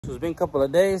So it's been a couple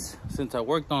of days since I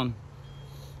worked on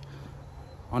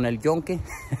el yonke.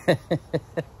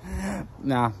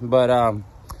 Nah, but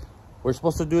we're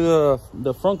supposed to do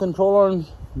the front control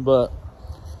arms, but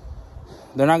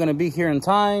they're not gonna be here in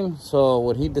time. So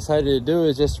what he decided to do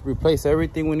is just replace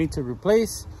everything we need to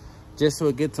replace, just so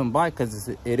it gets him by, because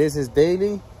it is his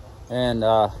daily, and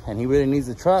he really needs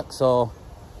the truck. So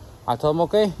I told him,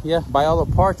 okay, yeah, buy all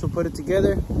the parts, we'll put it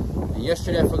together. And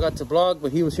yesterday I forgot to vlog,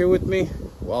 but he was here with me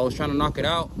while I was trying to knock it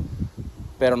out.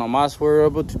 Pero nomás we were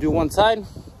able to do one side.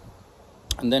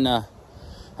 And then I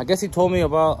guess he told me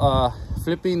about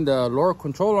flipping the lower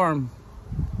control arm.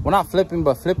 Well, not flipping,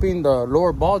 but flipping the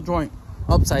lower ball joint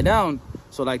upside down.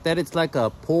 So like that, it's like a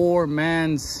poor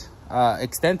man's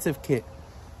extensive kit.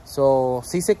 So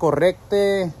si se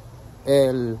correcte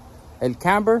el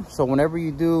camber. So whenever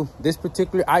you do this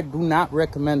particular, I do not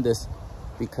recommend this,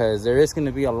 because there is going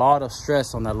to be a lot of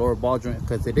stress on that lower ball joint,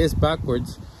 because it is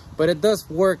backwards, but it does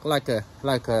work like a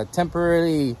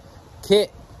temporary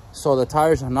kit, so the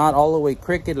tires are not all the way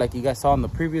crooked like you guys saw in the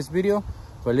previous video.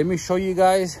 But let me show you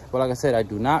guys. But like I said, I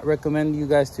do not recommend you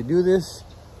guys to do this.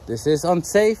 This is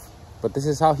unsafe, but this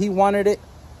is how he wanted it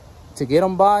to get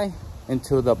them by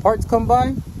until the parts come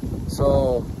by.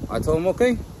 So I told him,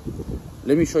 okay,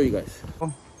 let me show you guys.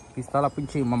 Aquí está la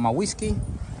pinche mama whiskey.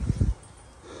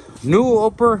 New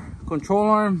upper control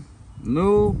arm,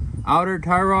 new outer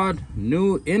tie rod,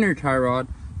 new inner tie rod,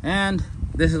 and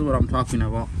this is what I'm talking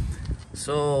about.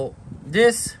 So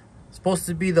this is supposed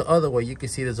to be the other way. You can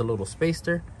see there's a little space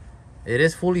there. It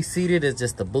is fully seated, it's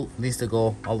just the boot needs to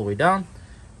go all the way down.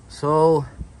 So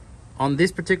on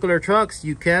these particular trucks,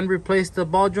 you can replace the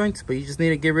ball joints, but you just need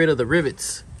to get rid of the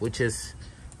rivets, which is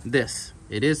this.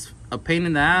 It is a pain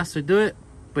in the ass to do it,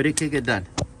 but it can get done.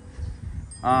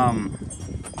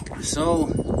 So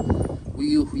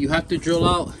you have to drill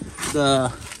out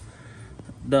the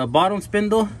bottom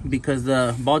spindle, because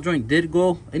the ball joint did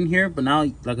go in here, but now,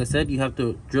 like I said, you have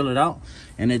to drill it out,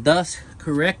 and it does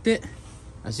correct it.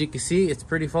 As you can see, it's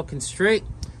pretty fucking straight,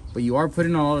 but you are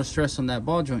putting a lot of stress on that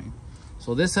ball joint.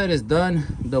 So this side is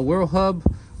done. The wheel hub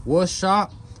was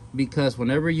shot, because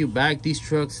whenever you back these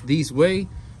trucks this way,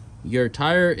 your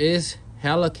tire is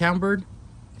hella cambered,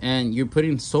 and you're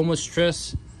putting so much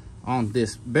stress on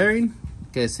this bearing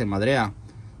que se madrea.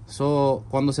 So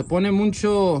cuando se pone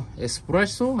mucho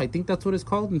esfuerzo, I think that's what it's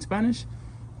called in Spanish,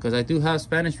 because I do have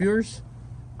Spanish viewers.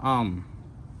 Cuando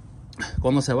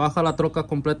se baja la troca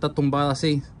completa tumbada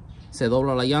así, se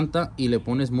dobla la llanta y le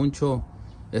pones mucho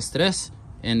estrés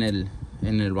en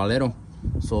el valero.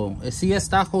 So sí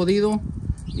está jodido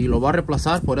y lo va a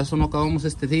reemplazar, por eso no acabamos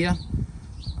este día.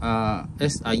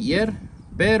 Es ayer,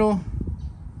 pero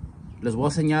les voy a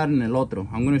enseñar en el otro.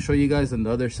 I'm going to show you guys on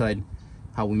the other side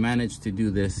how we managed to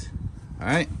do this. All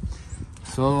right,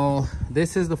 so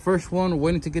this is the first one. We're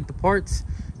waiting to get the parts,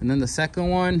 and then the second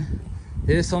one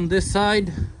is on this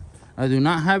side. I do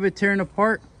not have it tearing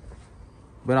apart,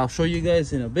 but I'll show you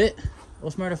guys in a bit.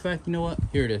 As a matter of fact, you know what,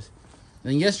 here it is.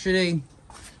 Then yesterday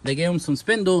they gave him some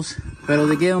spindles, but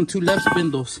they gave him 2 left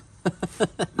spindles.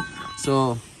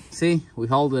 So see, we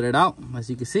hauled it out. As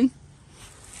you can see,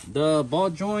 the ball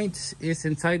joint is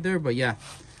inside there, but yeah,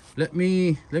 let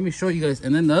me show you guys.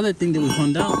 And then the other thing that we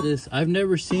found out is I've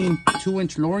never seen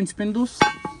 2-inch lowering spindles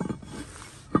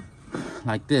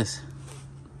like this.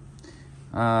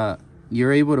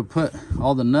 You're able to put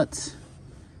all the nuts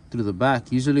through the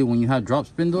back. Usually when you have drop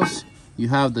spindles, you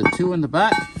have the 2 in the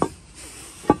back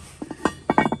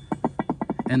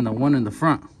and the 1 in the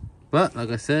front. But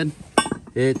like I said,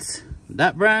 it's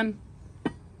that brand.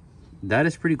 That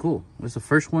is pretty cool. It's the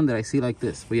first one that I see like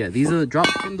this. But yeah, these are the drop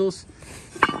spindles,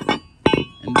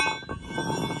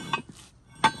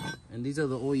 and these are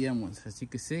the OEM ones. As you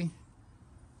can see,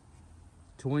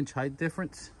 2-inch height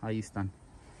difference. Ahí están.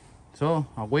 So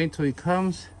I'll wait until he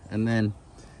comes, and then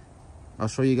I'll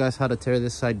show you guys how to tear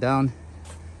this side down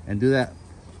and do that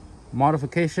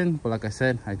modification. But like I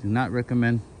said, I do not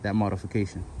recommend that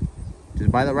modification.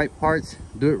 Just buy the right parts,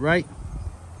 do it right.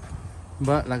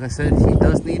 But like I said, he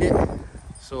does need it,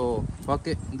 so fuck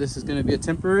it. This is gonna be a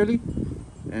temporary,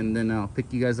 and then I'll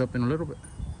pick you guys up in a little bit.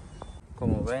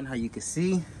 Como ven, how you can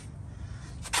see,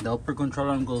 the upper control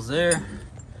arm goes there.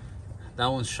 That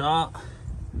one's shot.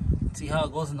 See how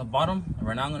it goes in the bottom? And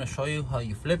right now I'm gonna show you how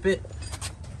you flip it.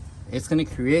 It's gonna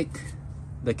create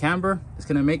the camber. It's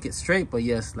gonna make it straight, but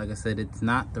yes, like I said, it's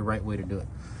not the right way to do it.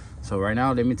 So right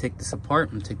now, let me take this apart.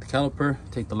 I'm gonna take the caliper,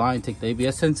 take the line, take the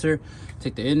ABS sensor,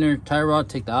 take the inner tie rod,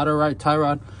 take the outer right tie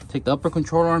rod, take the upper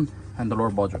control arm, and the lower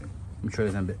ball joint. Let me show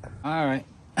you that bit. All right,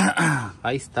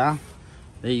 ahí está.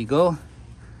 There you go.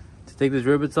 To take these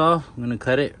rivets off, I'm gonna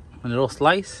cut it a little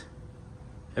slice,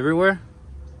 everywhere.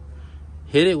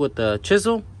 Hit it with the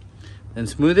chisel, then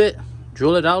smooth it,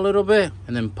 drill it out a little bit,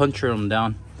 and then puncture them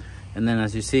down. And then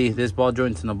as you see, this ball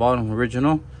joint's in the bottom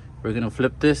original. We're gonna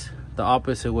flip this the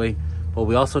opposite way, but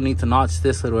we also need to notch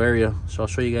this little area, so I'll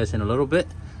show you guys in a little bit.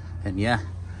 And yeah,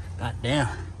 god damn,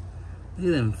 look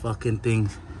at them fucking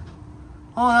things.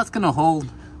 Oh, that's gonna hold.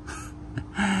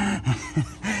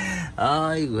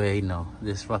 Oh wait, no,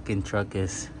 this fucking truck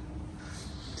is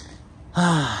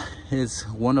it's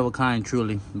one of a kind,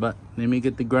 truly. But let me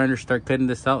get the grinder, start cutting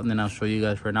this out, and then I'll show you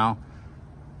guys for now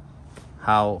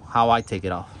how I take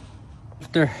it off.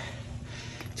 After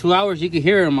 2 hours, you can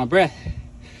hear it on my breath.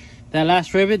 That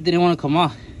last rivet didn't want to come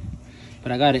off,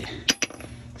 but I got it.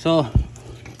 So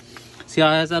see how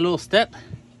it has that little step?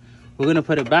 We're gonna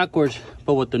put it backwards,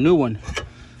 but with the new one.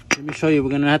 Let me show you. We're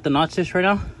gonna have to notch this right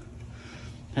now,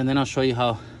 and then I'll show you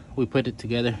how we put it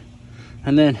together.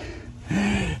 And then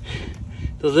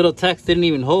those little tacks didn't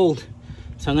even hold,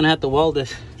 so I'm gonna have to weld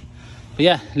this. But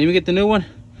yeah, let me get the new one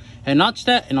and notch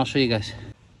that, and I'll show you guys.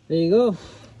 There you go.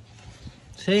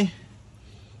 See,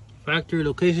 factory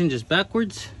location just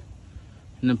backwards,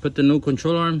 and then put the new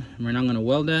control arm. And right now I'm gonna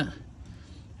weld that,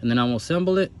 and then I'm gonna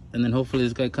assemble it, and then hopefully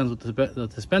this guy comes with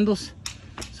the spindles,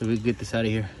 so we can get this out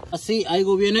of here. Así,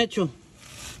 algo bien hecho.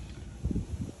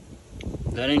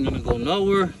 That ain't gonna go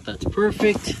nowhere. That's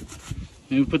perfect.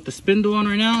 Let me put the spindle on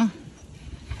right now.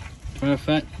 Matter of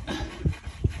fact,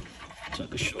 so I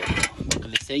can show you, I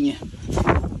can enseñe.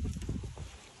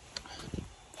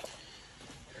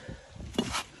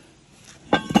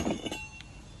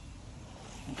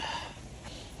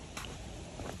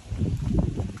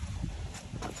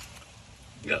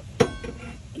 Yep.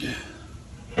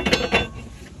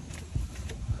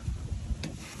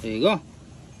 There you go.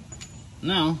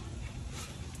 Now,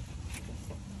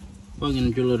 I'm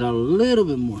gonna drill it out a little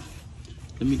bit more.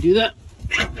 Let me do that.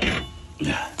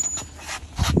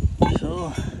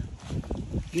 So,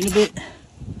 get a bit.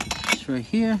 It's right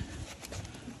here.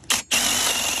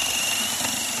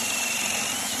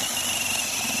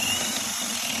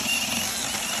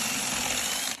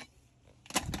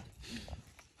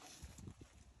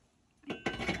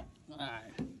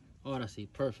 Alright, ahora sí,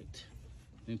 perfect.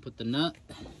 Let me put the nut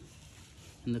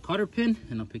and the cotter pin,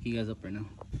 and I'll pick you guys up right now.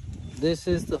 This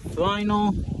is the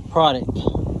final product.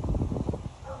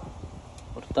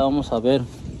 Ahorita vamos a ver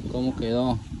cómo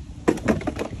quedó.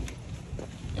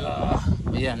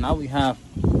 But yeah, now we have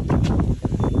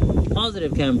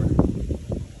positive camber.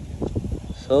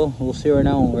 So we'll see right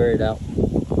now and wear it out.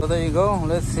 So there you go.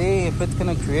 Let's see if it's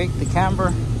gonna create the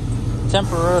camber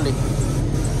temporarily.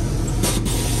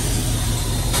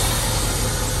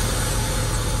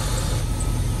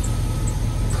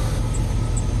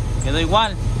 Quedó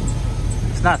igual.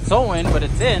 It's not sewing, but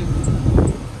it's in.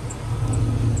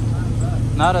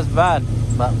 Not as bad,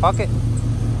 but fuck it.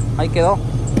 Ahí quedó.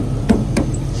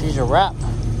 She's a wrap.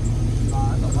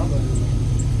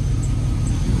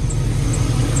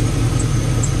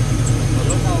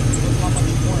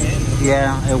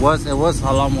 Yeah, it was a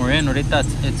lot more in. Ahorita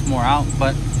it's more out,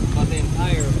 but now the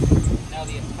entire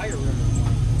rim is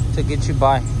more. To get you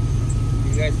by.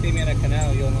 If you guys see me in a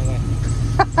canal, you'll know why.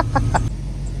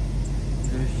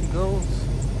 There she goes.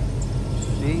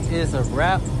 She is a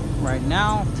wrap right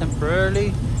now,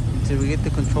 temporarily, until we get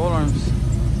the control arms.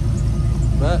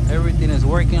 But everything is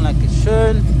working like it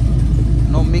should.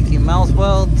 No Mickey Mouse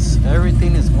welds.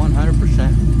 Everything is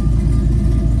 100%.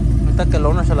 Ahorita que el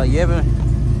owner se la lleve.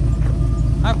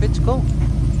 Ah, bitch, go.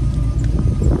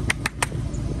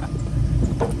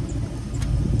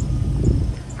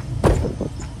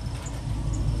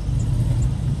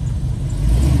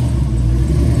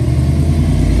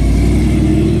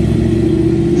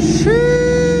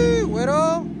 Shee,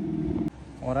 güero.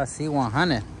 Ahora sí,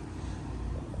 100.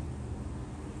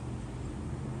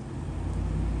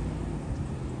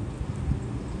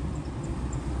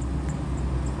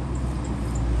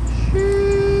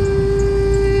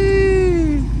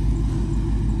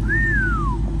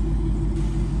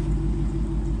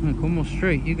 Almost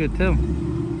straight, you could tell.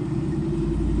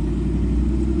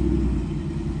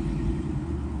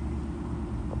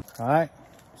 All right,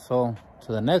 so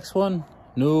to the next one,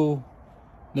 new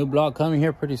block coming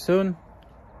here pretty soon.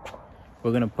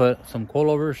 We're gonna put some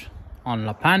coilovers on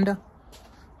La Panda.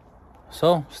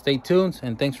 So stay tuned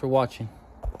and thanks for watching.